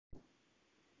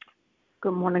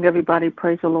Good morning, everybody.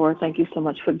 Praise the Lord. Thank you so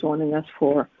much for joining us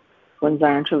for When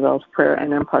Zion Travails Prayer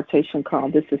and Impartation Call.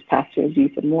 This is Pastor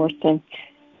Azizah Morrison,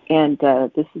 and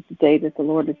this is the day that the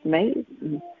Lord has made.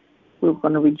 We're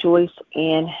going to rejoice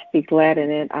and be glad in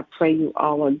it. I pray you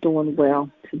all are doing well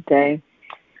today.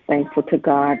 Thankful to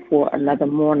God for another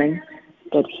morning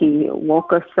that He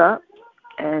woke us up,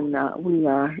 and we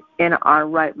are in our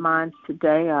right minds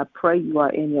today. I pray you are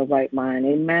in your right mind.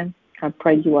 Amen. I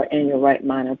pray you are in your right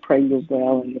mind. I pray you're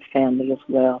well and your family as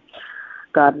well.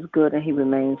 God is good and He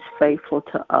remains faithful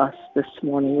to us this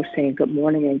morning. We're saying good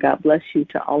morning and God bless you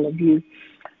to all of you,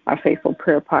 our faithful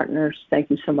prayer partners.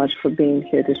 Thank you so much for being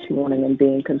here this morning and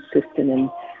being consistent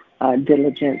and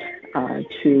diligent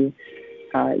to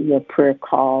your prayer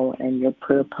call and your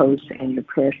prayer post and your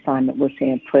prayer assignment. We're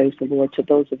saying praise the Lord. To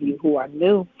those of you who are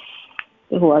new,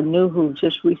 who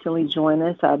just recently joined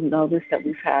us, I've noticed that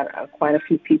we've had quite a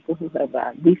few people who have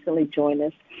recently joined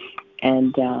us,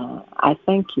 and I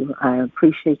thank you. I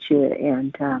appreciate you,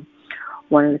 and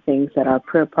one of the things that our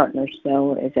prayer partners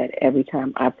know is that every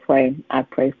time I pray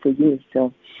for you.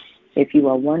 So if you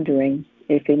are wondering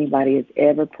if anybody is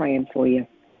ever praying for you,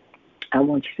 I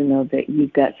want you to know that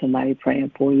you've got somebody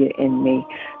praying for you in me.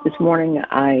 This morning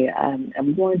I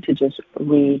am going to just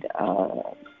read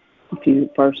a few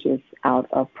verses out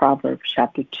of Proverbs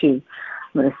chapter 2.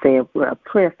 I'm going to say a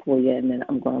prayer for you, and then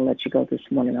I'm going to let you go this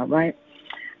morning, all right?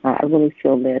 I really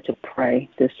feel led to pray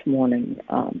this morning.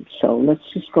 So let's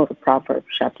just go to Proverbs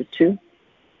chapter 2.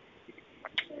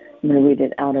 I'm going to read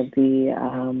it out of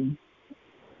the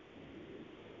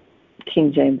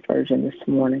King James Version this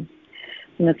morning.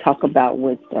 I'm going to talk about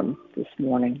wisdom this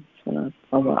morning.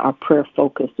 Our prayer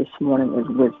focus this morning is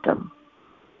wisdom,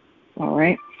 all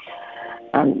right?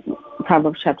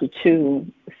 Proverbs chapter 2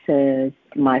 says,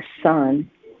 "My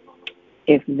son,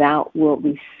 if thou wilt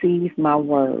receive my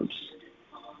words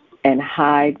and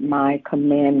hide my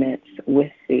commandments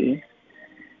with thee,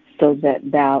 so that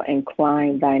thou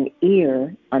incline thine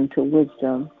ear unto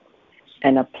wisdom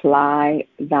and apply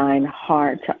thine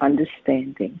heart to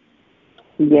understanding.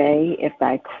 Yea, if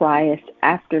thou criest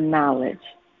after knowledge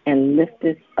and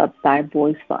liftest up thy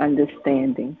voice for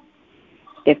understanding,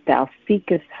 if thou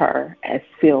seekest her as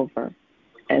silver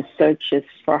and searchest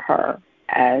for her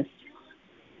as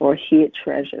for hid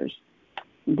treasures,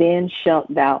 then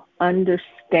shalt thou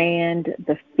understand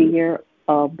the fear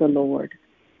of the Lord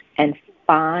and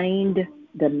find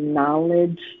the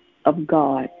knowledge of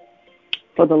God.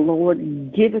 For the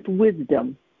Lord giveth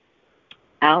wisdom,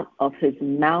 out of his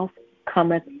mouth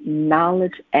cometh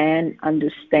knowledge and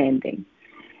understanding.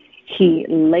 He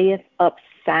layeth up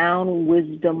sound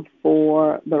wisdom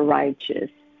for the righteous.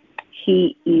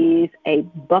 He is a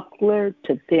buckler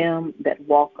to them that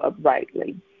walk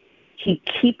uprightly. He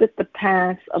keepeth the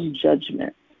paths of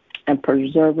judgment and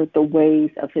preserveth the ways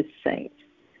of his saints.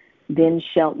 Then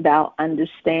shalt thou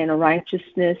understand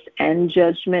righteousness and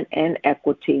judgment and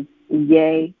equity,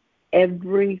 yea,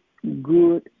 every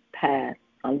good path.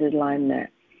 Underline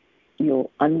that. You'll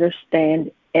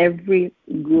understand every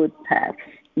good path.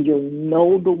 You'll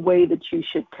know the way that you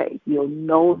should take. You'll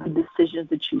know the decisions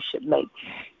that you should make.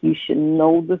 You'll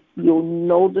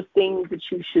know the things that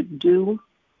you should do,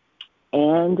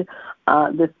 and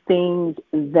the things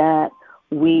that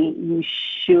you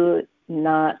should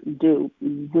not do.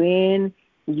 When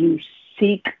you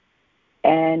seek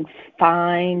and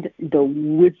find the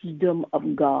wisdom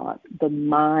of God, the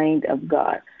mind of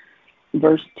God.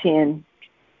 Verse 10,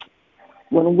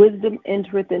 when wisdom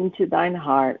entereth into thine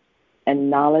heart,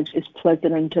 and knowledge is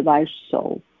pleasant unto thy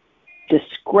soul,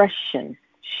 discretion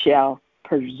shall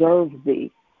preserve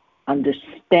thee,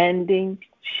 understanding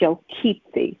shall keep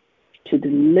thee, to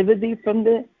deliver thee from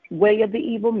the way of the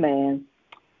evil man,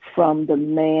 from the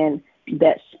man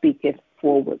that speaketh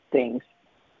forward things.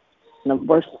 Now,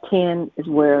 verse 10 is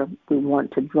where we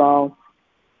want to draw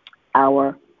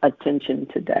our attention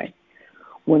today.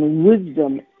 When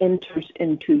wisdom enters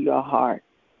into your heart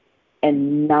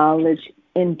and knowledge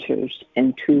enters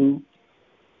into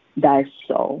thy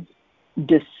soul,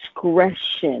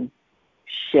 discretion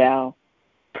shall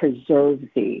preserve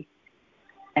thee,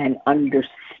 and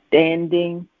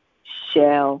understanding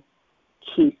shall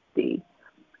keep thee.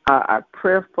 Our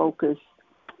prayer focus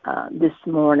this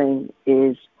morning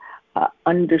is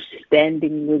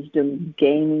understanding wisdom,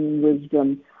 gaining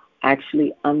wisdom,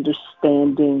 actually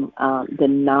understanding the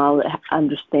knowledge,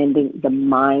 understanding the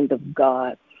mind of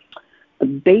God. The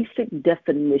basic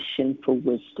definition for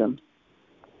wisdom,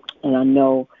 and I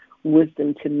know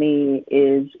wisdom to me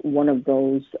is one of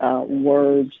those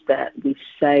words that we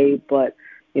say, but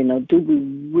do we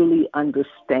really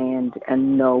understand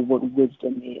and know what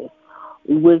wisdom is?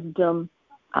 Wisdom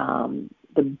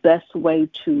The best way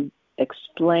to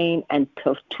explain and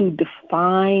to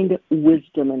define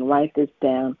wisdom, and write this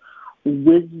down,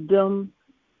 wisdom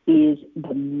is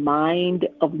the mind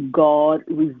of God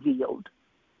revealed.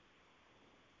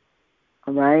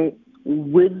 All right?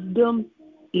 Wisdom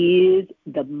is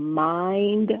the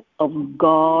mind of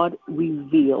God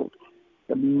revealed.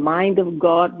 The mind of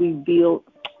God revealed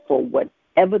for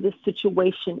whatever the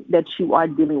situation that you are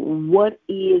dealing with. What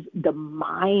is the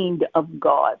mind of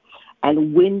God?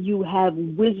 And when you have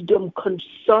wisdom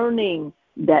concerning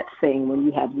that thing, when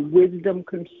you have wisdom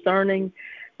concerning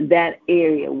that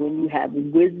area, when you have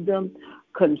wisdom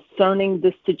concerning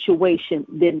the situation,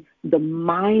 then the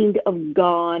mind of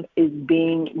God is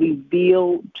being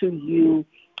revealed to you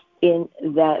in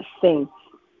that thing.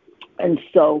 And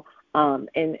so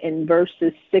in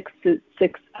verses 6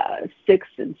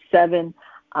 and 7,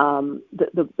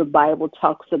 the Bible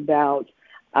talks about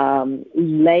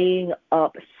laying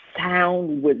up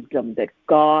sound wisdom, that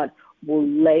God will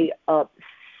lay up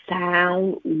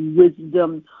sound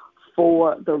wisdom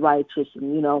for the righteous.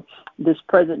 And, this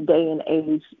present day and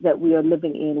age that we are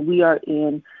living in, we are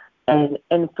in an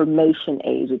information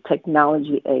age, a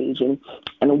technology age,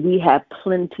 and we have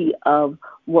plenty of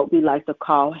what we like to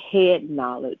call head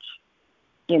knowledge,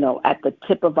 at the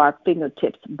tip of our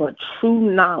fingertips. But true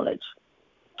knowledge,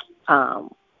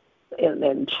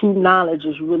 and true knowledge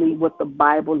is really what the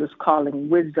Bible is calling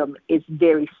wisdom, is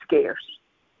very scarce.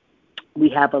 We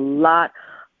have a lot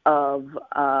of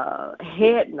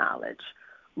head knowledge,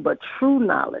 but true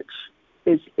knowledge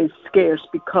is scarce,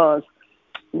 because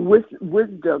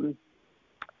wisdom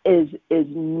is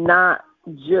not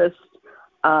just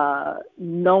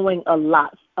knowing a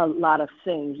lot of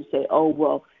things. You say, oh,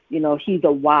 well, he's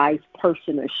a wise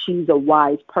person or she's a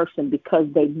wise person because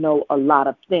they know a lot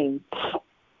of things.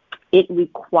 It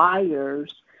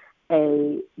requires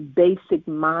a basic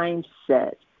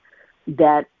mindset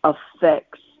that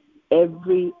affects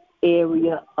every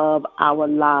area of our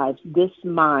lives. This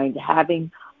mind,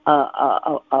 having the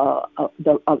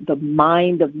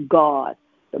mind of God,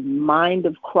 the mind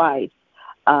of Christ.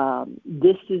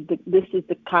 This is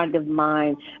the kind of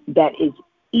mind that is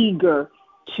eager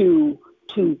to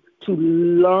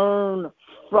learn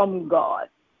from God.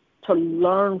 To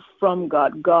learn from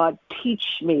God. God, teach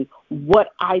me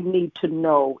what I need to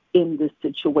know in this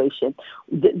situation.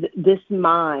 This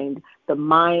mind, the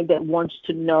mind that wants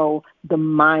to know the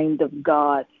mind of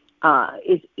God,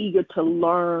 is eager to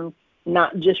learn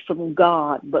not just from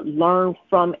God, but learn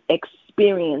from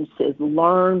experiences,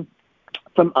 learn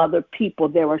from other people.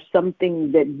 There are some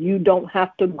things that you don't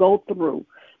have to go through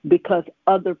because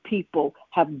other people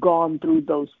have gone through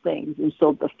those things. And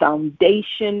so the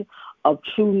foundation of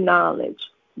true knowledge,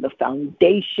 the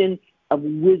foundation of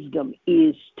wisdom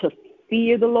is to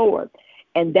fear the Lord.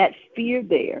 And that fear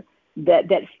there,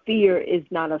 that fear is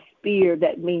not a fear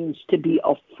that means to be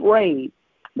afraid,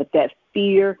 but that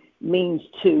fear means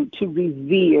to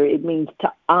revere. It means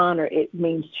to honor. It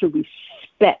means to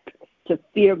respect, to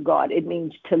fear God. It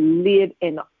means to live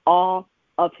in awe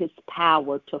of his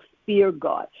power, to fear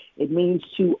God. It means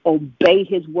to obey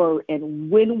his word. And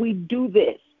when we do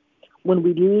this, when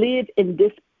we live in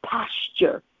this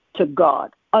posture to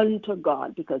God, unto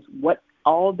God, because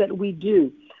all that we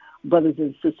do, brothers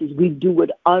and sisters, we do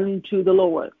it unto the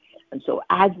Lord. And so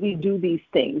as we do these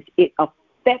things, it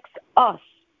affects us.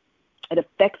 It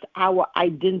affects our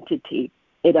identity.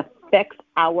 It affects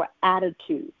our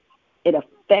attitude. It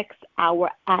affects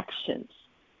our actions.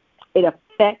 It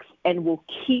affects and will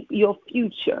keep your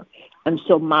future. And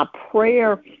so my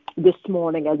prayer this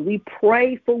morning, as we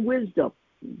pray for wisdom,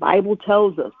 the Bible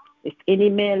tells us, if any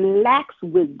man lacks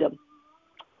wisdom,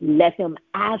 let him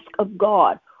ask of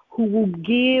God, who will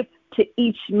give to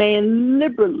each man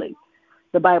liberally.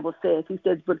 The Bible says, he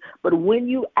says, but when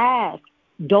you ask,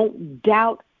 don't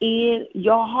doubt in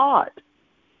your heart.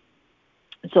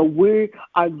 So we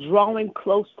are drawing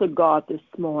close to God this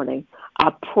morning.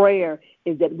 Our prayer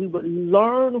is that we would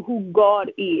learn who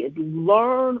God is,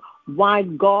 learn why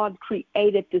God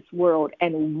created this world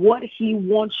and what he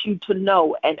wants you to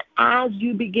know. And as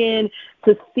you begin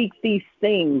to seek these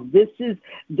things, this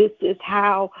is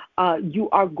how you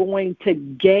are going to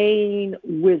gain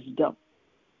wisdom.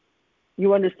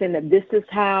 You understand that this is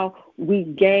how we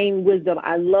gain wisdom.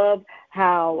 I love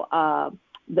how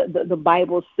the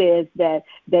Bible says that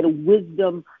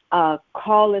wisdom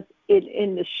calleth it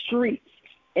in the streets.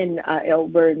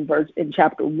 Over in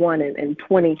chapter 1 and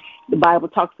 20, the Bible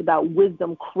talks about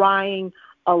wisdom crying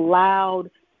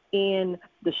aloud in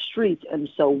the streets. And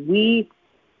so we,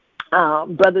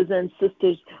 brothers and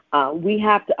sisters, we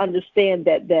have to understand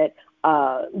that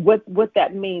what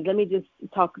that means. Let me just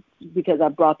talk, because I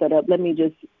brought that up. Let me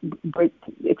just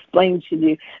explain to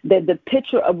you that the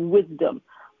picture of wisdom,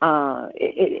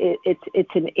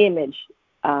 it's an image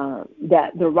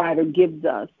that the writer gives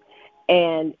us,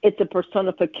 and it's a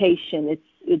personification.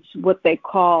 It's what they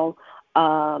call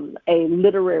a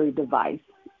literary device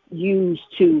used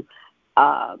to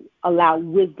allow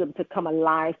wisdom to come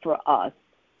alive for us,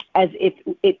 as if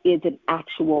it is an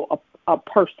actual a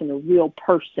person, a real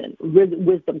person.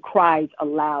 Wisdom cries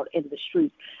aloud in the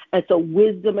streets. And so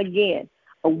wisdom, again,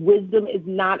 a wisdom is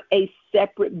not a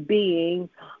separate being,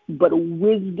 but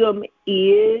wisdom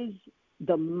is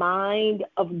the mind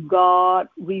of God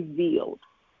revealed.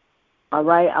 All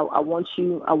right? I want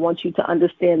you to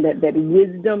understand that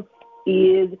wisdom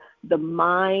is the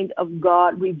mind of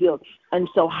God revealed. And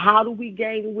so how do we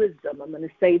gain wisdom? I'm going to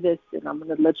say this, and I'm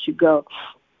going to let you go.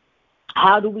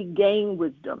 How do we gain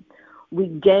wisdom? We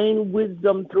gain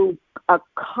wisdom through a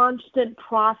constant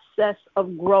process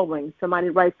of growing. Somebody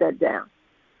write that down.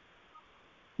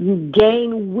 You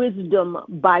gain wisdom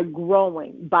by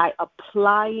growing, by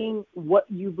applying what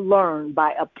you've learned,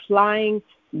 by applying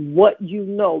what you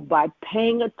know, by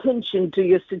paying attention to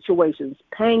your situations,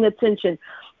 paying attention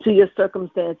to your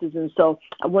circumstances. And so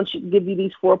I want you to give you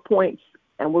these 4 points,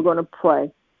 and we're going to pray.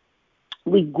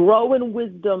 We grow in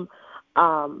wisdom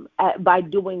by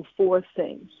doing 4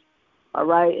 things. All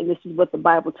right, and this is what the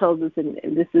Bible tells us, and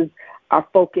this is our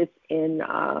focus in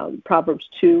Proverbs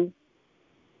 2,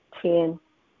 10,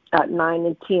 9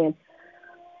 and 10,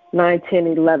 9, 10,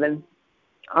 11.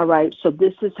 All right, so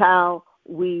this is how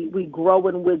we grow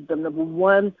in wisdom. Number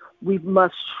 1, we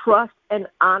must trust and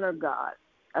honor God.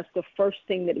 That's the first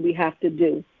thing that we have to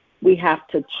do. We have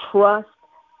to trust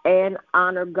and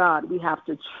honor God. We have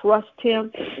to trust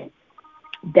Him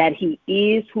that He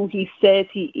is who He says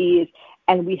He is,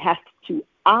 and we have to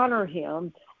honor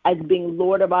Him as being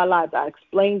Lord of our lives. I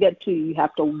explained that to you. You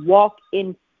have to walk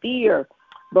in fear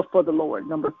before the Lord.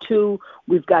 Number 2,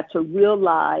 we've got to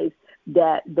realize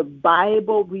that the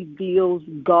Bible reveals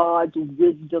God's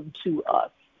wisdom to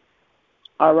us.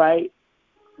 All right?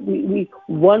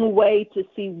 One way to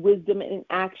see wisdom in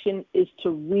action is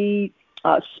to read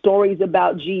stories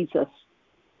about Jesus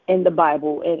in the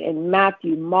Bible, in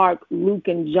Matthew, Mark, Luke,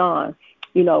 and John.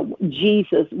 You know,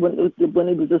 Jesus, when it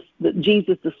was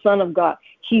Jesus, the Son of God,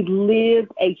 He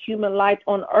lived a human life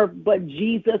on earth, but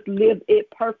Jesus lived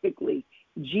it perfectly.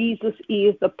 Jesus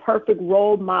is the perfect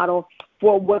role model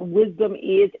for what wisdom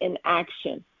is in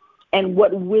action and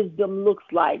what wisdom looks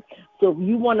like. So if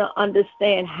you want to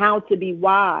understand how to be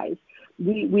wise,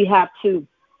 we have to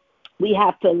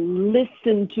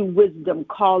listen to wisdom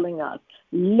calling us.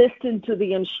 Listen to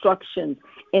the instructions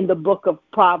in the book of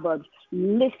Proverbs.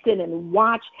 Listen and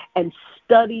watch and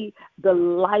study the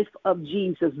life of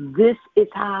Jesus. This is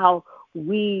how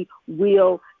we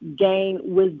will gain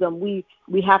wisdom. We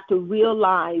have to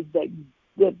realize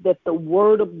that the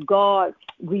Word of God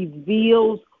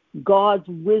reveals God's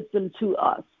wisdom to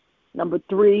us. Number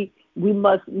 3, we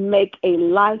must make a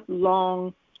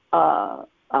lifelong how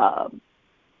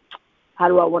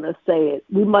do I want to say it?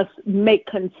 We must make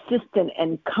consistent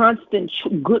and constant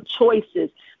good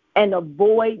choices and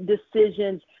avoid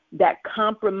decisions that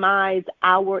compromise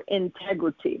our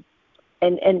integrity.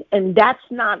 And that's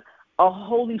not a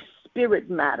Holy Spirit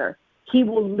matter. He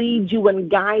will lead you and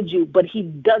guide you, but He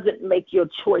doesn't make your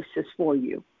choices for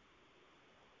you.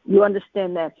 You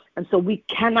understand that? And so we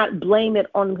cannot blame it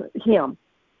on Him,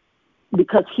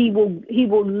 because He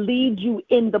will lead you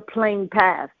in the plain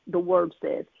path, the Word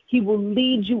says. He will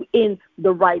lead you in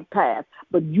the right path.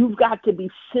 But you've got to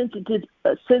be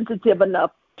sensitive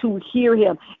enough to hear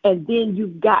Him, and then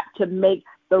you've got to make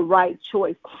the right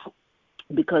choice.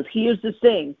 Because here's the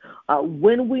thing,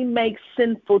 when we make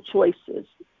sinful choices,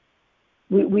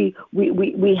 we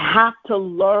have to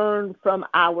learn from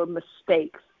our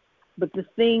mistakes. But the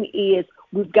thing is,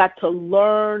 we've got to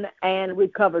learn and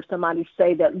recover. Somebody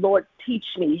say that, Lord, teach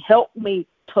me, help me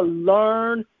to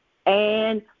learn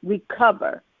and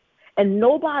recover. And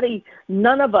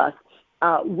none of us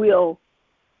will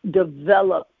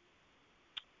develop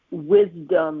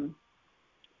wisdom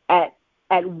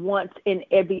at once in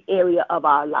every area of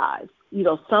our lives. You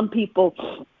know, some people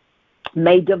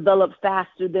may develop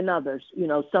faster than others. You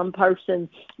know, some person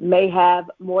may have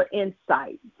more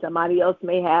insight. Somebody else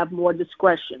may have more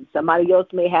discretion. Somebody else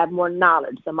may have more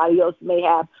knowledge. Somebody else may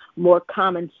have more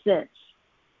common sense.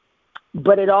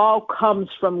 But it all comes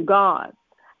from God.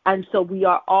 And so we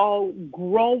are all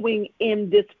growing in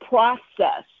this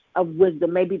process of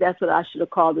wisdom. Maybe that's what I should have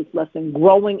called this lesson,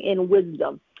 growing in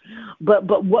wisdom. But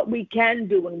what we can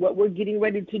do and what we're getting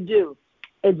ready to do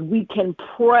is we can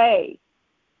pray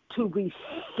to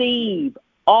receive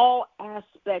all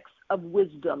aspects of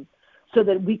wisdom so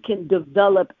that we can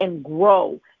develop and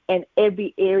grow in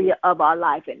every area of our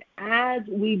life. And as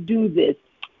we do this,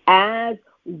 as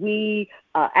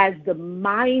the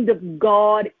mind of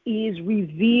God is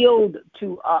revealed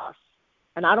to us,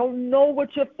 and I don't know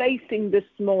what you're facing this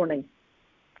morning.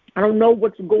 I don't know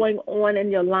what's going on in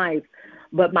your life,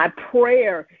 but my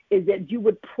prayer is that you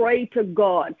would pray to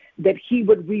God that he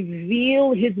would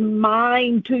reveal his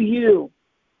mind to you.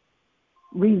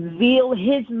 Reveal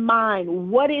his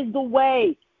mind. What is the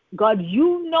way? God,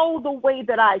 you know the way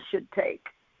that I should take.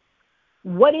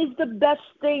 What is the best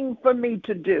thing for me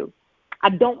to do? I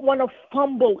don't want to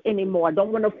fumble anymore. I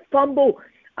don't want to fumble.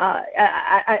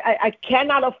 I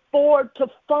cannot afford to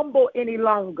fumble any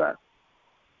longer.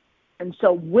 And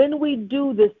so when we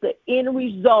do this, the end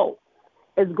result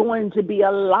is going to be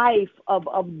a life of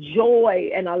joy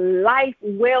and a life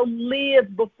well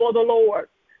lived before the Lord.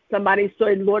 Somebody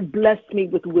say, Lord, bless me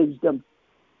with wisdom.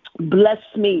 Bless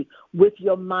me with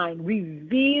your mind.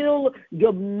 Reveal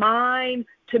your mind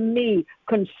to me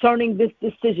concerning this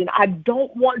decision. I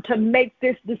don't want to make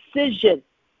this decision.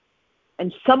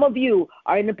 And some of you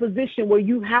are in a position where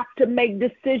you have to make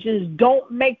decisions. Don't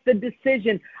make the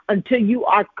decision until you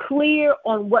are clear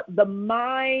on what the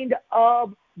mind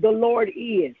of the Lord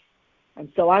is.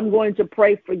 And so I'm going to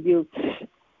pray for you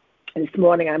this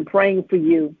morning. I'm praying for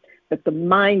you that the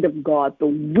mind of God, the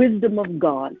wisdom of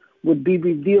God would be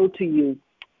revealed to you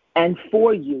and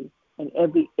for you in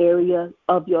every area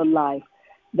of your life,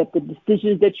 that the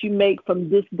decisions that you make from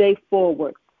this day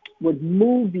forward would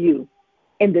move you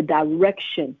in the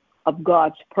direction of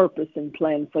God's purpose and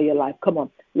plan for your life. Come on,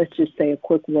 let's just say a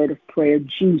quick word of prayer.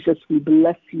 Jesus, we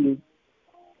bless you.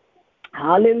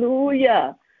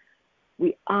 Hallelujah.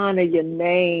 We honor your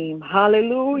name.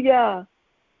 Hallelujah.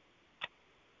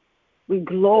 We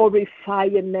glorify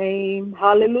your name.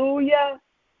 Hallelujah.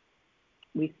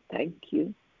 We thank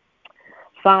you.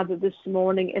 Father, this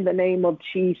morning in the name of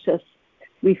Jesus,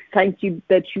 we thank you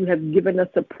that you have given us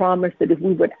a promise that if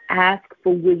we would ask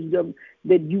for wisdom,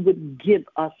 that you would give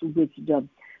us wisdom.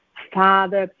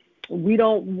 Father, we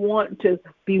don't want to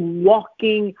be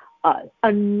walking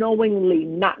unknowingly,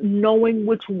 not knowing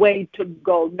which way to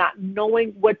go, not knowing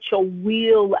what your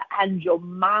will and your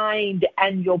mind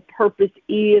and your purpose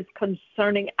is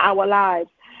concerning our lives.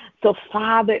 So,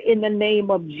 Father, in the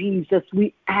name of Jesus,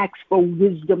 we ask for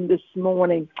wisdom this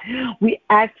morning. We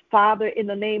ask, Father, in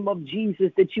the name of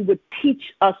Jesus, that you would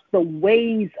teach us the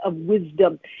ways of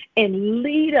wisdom and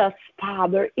lead us,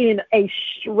 Father, in a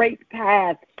straight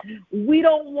path. We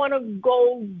don't want to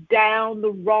go down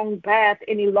the wrong path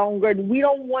any longer, and we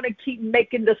don't want to keep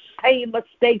making the same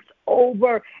mistakes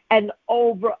over and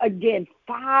over again.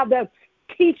 Father,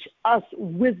 teach us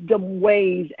wisdom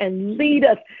ways and lead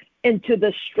us into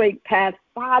the straight path.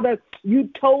 Father, you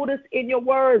told us in your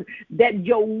word that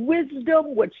your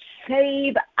wisdom would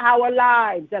save our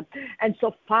lives. And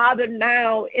so, Father,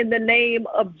 now in the name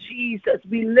of Jesus,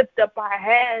 we lift up our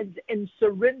hands in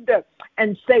surrender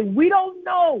and say, we don't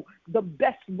know the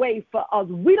best way for us.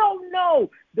 We don't know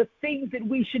the things that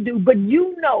we should do, but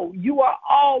you know, you are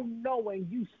all knowing.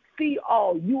 You see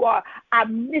all. You are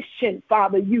omniscient,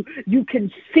 Father. You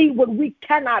can see what we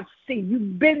cannot see.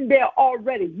 You've been there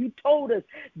already. You told us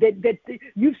that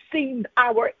you've seen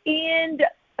our end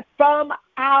from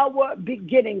our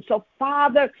beginning. So,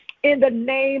 Father, in the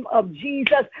name of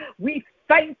Jesus, we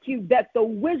thank you that the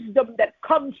wisdom that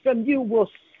comes from you will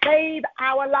save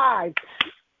our lives.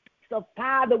 So,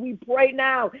 Father, we pray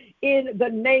now in the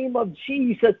name of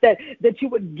Jesus that you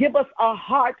would give us a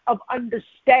heart of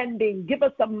understanding. Give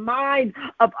us a mind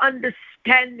of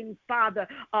understanding, Father,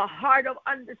 a heart of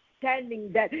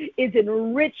understanding that is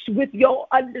enriched with your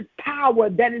power,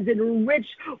 that is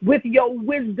enriched with your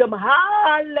wisdom.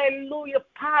 Hallelujah,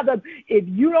 Father. If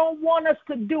you don't want us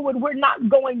to do it, we're not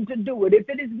going to do it. If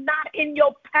it is not in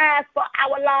your path for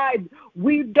our lives,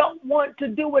 we don't want to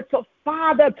do it. So,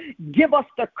 Father, give us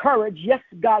the courage. Yes,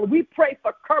 God. We pray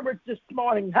for courage this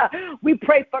morning. We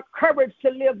pray for courage to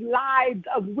live lives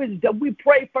of wisdom. We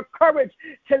pray for courage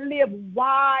to live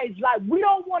wise lives. We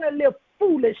don't want to live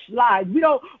foolish lives. We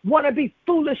don't want to be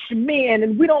foolish men,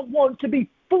 and we don't want to be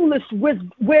foolish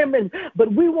women,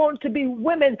 but we want to be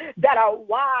women that are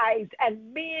wise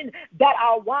and men that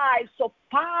are wise. So,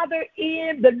 Father,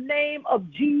 in the name of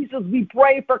Jesus, we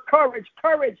pray for courage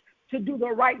to do the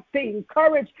right thing,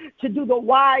 courage to do the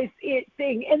wise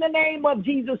thing. In the name of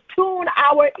Jesus, tune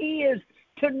our ears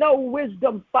to know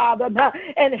wisdom, Father,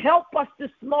 and help us this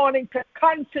morning to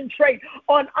concentrate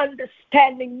on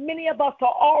understanding. Many of us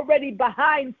are already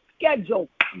behind schedule.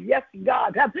 Yes,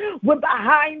 God. We're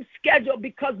behind schedule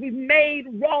because we've made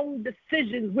wrong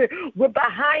decisions. We're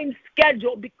behind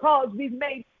schedule because we've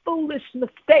made foolish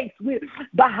mistakes. We're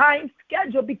behind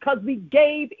schedule because we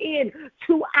gave in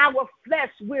to our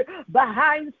flesh. We're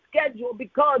behind schedule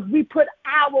because we put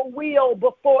our will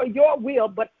before your will.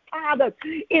 But Father,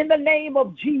 in the name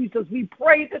of Jesus, we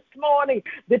pray this morning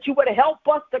that you would help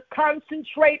us to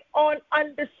concentrate on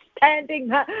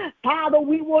understanding. Father,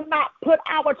 we will not put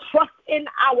our trust in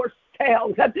ourselves.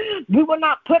 We will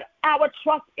not put our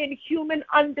trust in human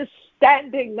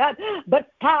understanding. But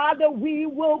Father, we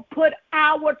will put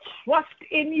our trust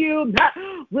in you.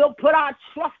 We'll put our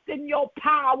trust in your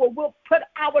power. We'll put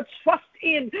our trust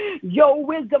in your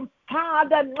wisdom.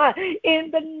 Father,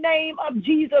 in the name of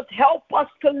Jesus, help us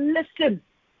to listen.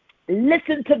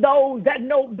 Listen to those that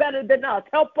know better than us.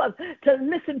 Help us to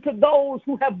listen to those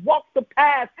who have walked the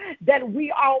path that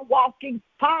we are walking.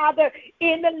 Father,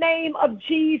 in the name of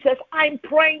Jesus, I'm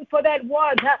praying for that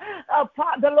one.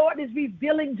 The Lord is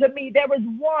revealing to me there is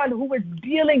one who is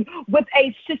dealing with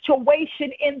a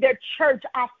situation in their church.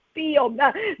 I feel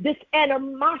this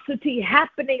animosity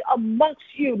happening amongst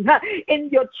you in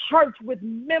your church with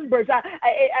members.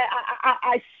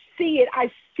 I see it. I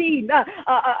see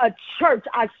a church.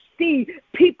 I see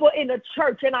people in a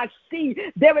church, and I see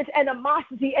there is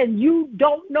animosity, and you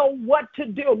don't know what to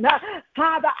do.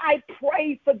 Father, I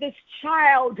pray for this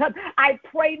child. I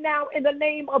pray now in the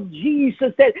name of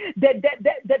Jesus that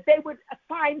they would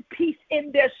find peace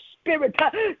in their spirit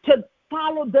to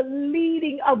follow the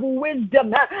leading of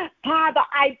wisdom. Father,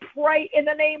 I pray in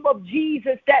the name of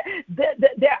Jesus that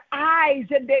their eyes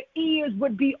and their ears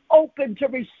would be open to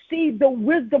receive the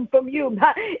wisdom from you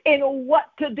in what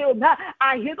to do.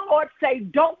 I hear the Lord say,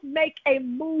 don't make a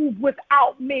move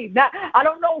without me. I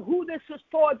don't know who this is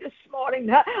for this morning,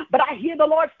 but I hear the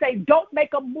Lord say, don't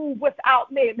make a move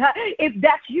without me. If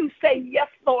that's you, say yes,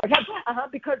 Lord,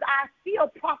 because I feel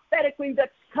prophetically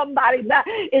that somebody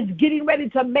is getting ready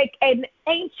to make an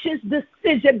anxious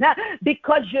decision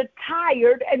because you're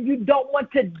tired and you don't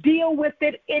want to deal with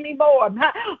it anymore.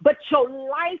 But your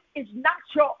life is not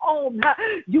your own.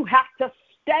 You have to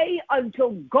stay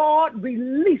until God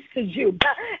releases you.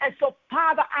 And so,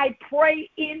 Father, I pray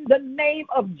in the name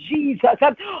of Jesus,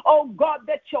 oh God,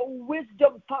 that your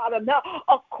wisdom, Father,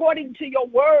 according to your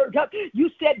word,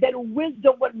 you said that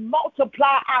wisdom would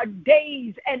multiply our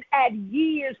days and add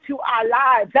years to our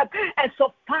lives. And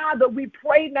so, Father, we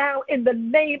pray now in the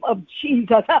name of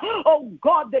Jesus, oh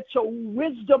God, that your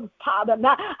wisdom, Father,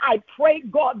 I pray,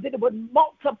 God, that it would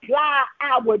multiply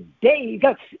our days.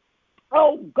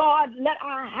 Oh, God, let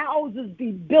our houses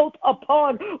be built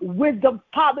upon wisdom.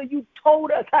 Father, you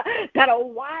told us that a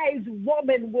wise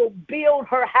woman will build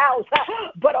her house,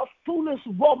 but a foolish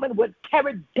woman would tear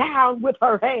it down with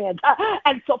her hands.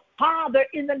 And so, Father,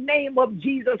 in the name of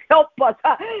Jesus, help us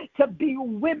to be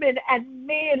women and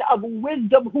men of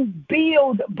wisdom who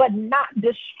build but not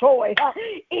destroy.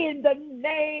 In the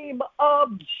name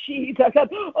of Jesus.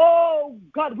 Oh,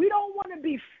 God, we don't want to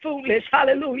be foolish.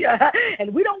 Hallelujah.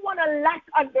 And we don't want to lack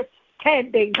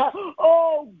understanding.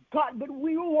 Oh, God, but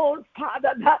we want,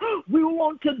 Father, we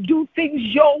want to do things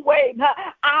your way.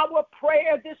 Our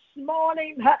prayer this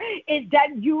morning is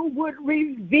that you would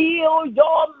reveal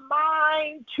your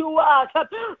mind to us.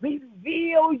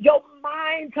 Reveal your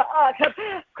mind to us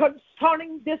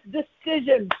concerning this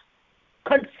decision,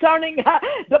 concerning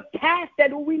the path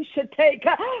that we should take,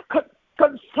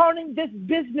 concerning this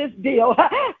business deal,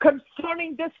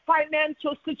 concerning this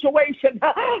financial situation,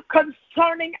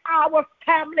 concerning our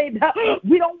family.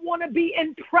 We don't want to be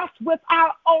impressed with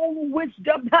our own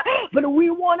wisdom, but we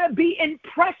want to be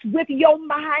impressed with your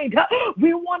mind.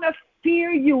 We want to fear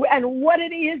you and what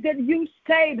it is that you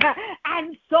say.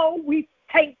 And so we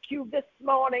thank you this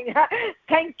morning.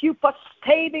 Thank you for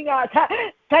saving us.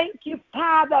 Thank you,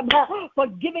 Father, for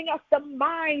giving us the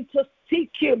mind to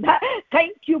seek you.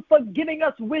 Thank you for giving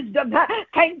us wisdom.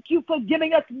 Thank you for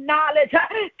giving us knowledge.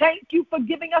 Thank you for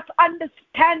giving us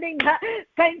understanding.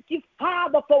 Thank you,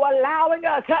 Father, for allowing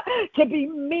us to be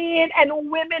men and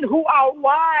women who are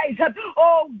wise.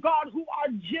 Oh, God, who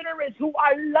are generous, who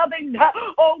are loving.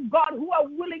 Oh, God, who are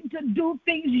willing to do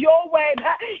things your way.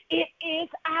 It is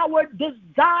our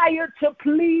desire to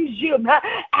please you.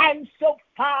 And so,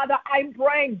 Father, I'm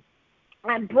praying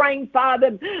I'm praying,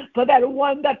 Father, for that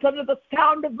one that's under the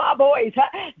sound of my voice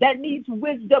that needs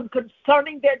wisdom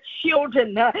concerning their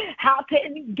children, how to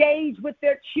engage with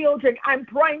their children. I'm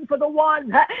praying for the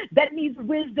one that needs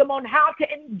wisdom on how to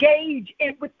engage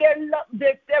with their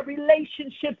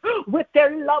relationship with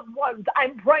their loved ones.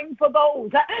 I'm praying for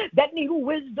those that need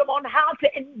wisdom on how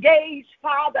to engage,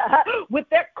 Father, with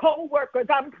their co-workers.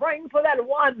 I'm praying for that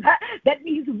one that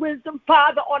needs wisdom,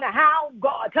 Father, on how,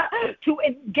 God, to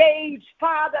engage,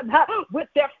 Father, with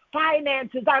their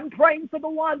finances. I'm praying for the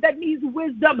one that needs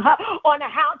wisdom on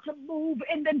how to move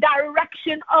in the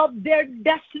direction of their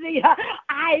destiny.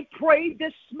 I pray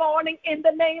this morning in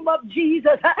the name of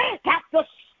Jesus that the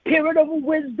spirit of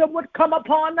wisdom would come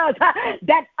upon us,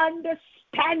 that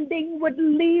understanding would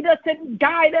lead us and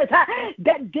guide us,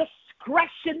 that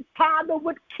discretion, Father,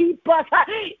 would keep us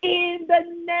in the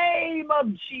name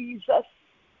of Jesus.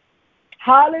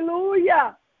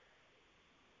 Hallelujah.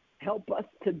 Help us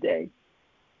today.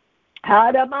 We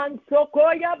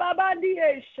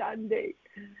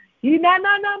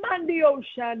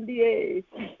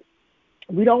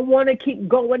don't want to keep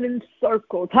going in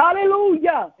circles.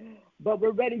 Hallelujah. But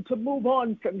we're ready to move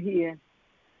on from here.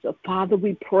 So, Father,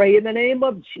 we pray in the name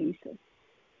of Jesus.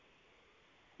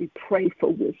 We pray for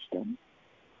wisdom.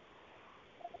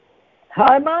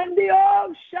 Thank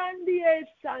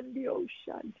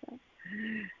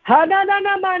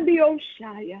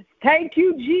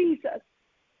you, Jesus.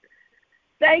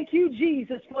 Thank you,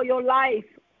 Jesus, for your life.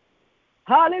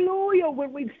 Hallelujah.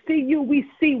 When we see you, we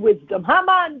see wisdom.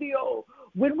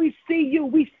 When we see you,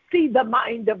 we see the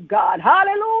mind of God.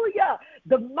 Hallelujah.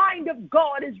 The mind of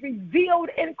God is revealed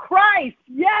in Christ.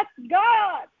 Yes,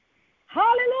 God.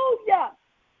 Hallelujah.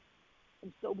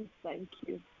 And so we thank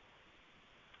you.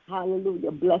 Hallelujah.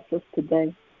 Bless us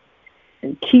today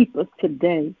and keep us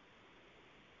today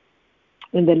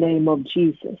in the name of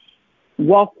Jesus.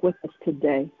 Walk with us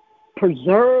today.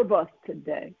 Preserve us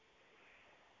today.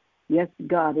 Yes,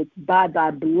 God, it's by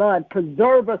thy blood.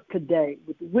 Preserve us today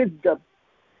with wisdom.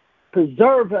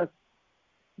 Preserve us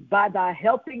by thy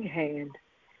helping hand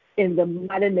in the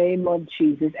mighty name of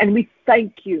Jesus. And we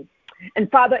thank you. And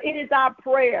Father, it is our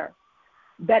prayer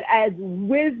that as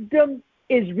wisdom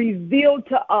is revealed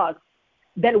to us,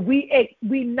 that we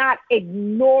not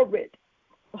ignore it.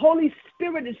 Holy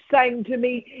Spirit is saying to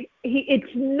me,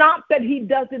 it's not that he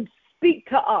doesn't speak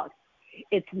to us.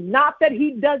 It's not that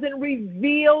he doesn't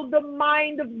reveal the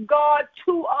mind of God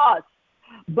to us.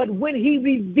 But when he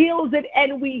reveals it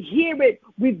and we hear it,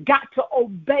 we've got to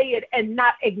obey it and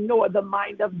not ignore the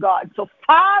mind of God. So,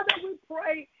 Father, we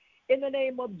pray in the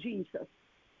name of Jesus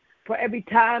for every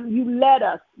time you led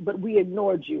us, but we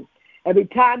ignored you. Every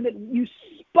time that you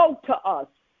spoke to us,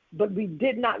 but we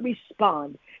did not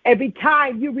respond. Every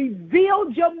time you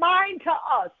revealed your mind to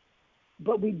us,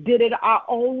 but we did it our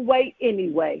own way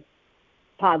anyway.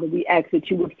 Father, we ask that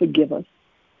you would forgive us.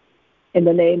 In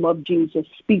the name of Jesus,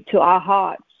 speak to our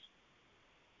hearts.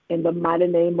 In the mighty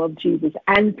name of Jesus.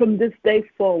 And from this day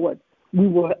forward, we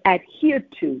will adhere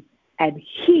to and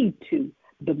heed to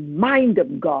the mind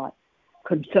of God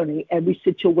concerning every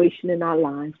situation in our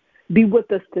lives. Be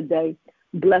with us today.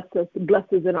 Bless us. Bless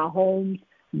us in our homes.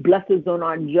 Bless us on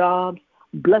our jobs.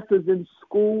 Bless us in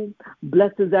school.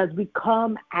 Bless us as we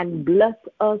come and bless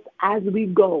us as we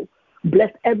go.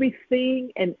 Bless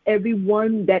everything and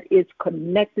everyone that is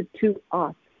connected to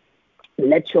us.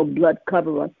 Let your blood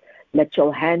cover us. Let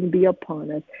your hand be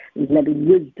upon us. Let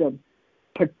wisdom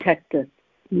protect us,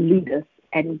 lead us,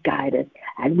 and guide us.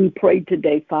 And we pray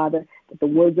today, Father, that the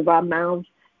words of our mouths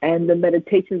and the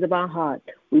meditations of our heart,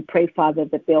 we pray, Father,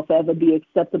 that they'll forever be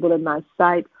acceptable in thy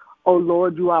sight. Oh,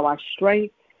 Lord, you are our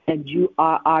strength and you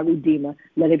are our Redeemer.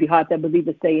 Let every heart that believes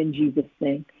say in Jesus'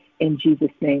 name. In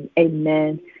Jesus' name,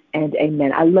 amen and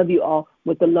amen. I love you all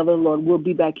with the love of the Lord. We'll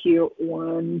be back here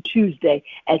on Tuesday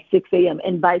at 6 a.m.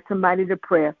 Invite somebody to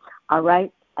prayer. All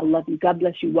right? I love you. God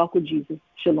bless you. Walk with Jesus.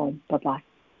 Shalom. Bye-bye.